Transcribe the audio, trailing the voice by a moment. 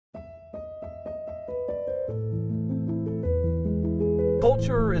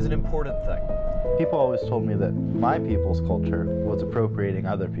Culture is an important thing. People always told me that my people's culture was appropriating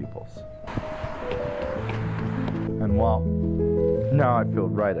other people's. And well, now I feel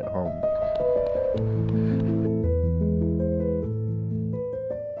right at home.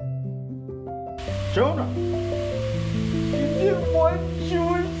 Jonah! You did one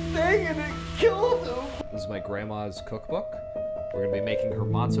Jewish thing and it killed him! This is my grandma's cookbook. We're gonna be making her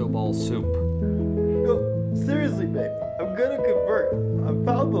matzo ball soup. No, seriously, babe, I'm gonna convert. I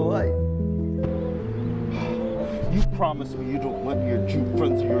found the light. You promised me you don't let your Jew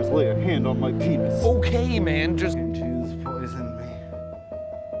friends of yours lay a hand on my penis. Okay, man, just... Jews poisoned me.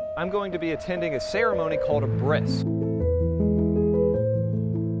 I'm going to be attending a ceremony called a bris.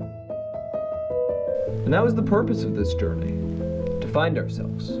 And that was the purpose of this journey, to find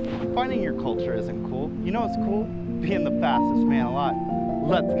ourselves. Finding your culture isn't cool. You know what's cool? Being the fastest man alive.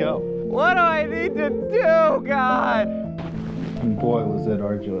 Let's go. What do I need to do, God? And boy, was it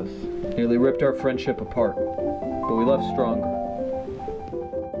arduous. Nearly ripped our friendship apart, but we left stronger.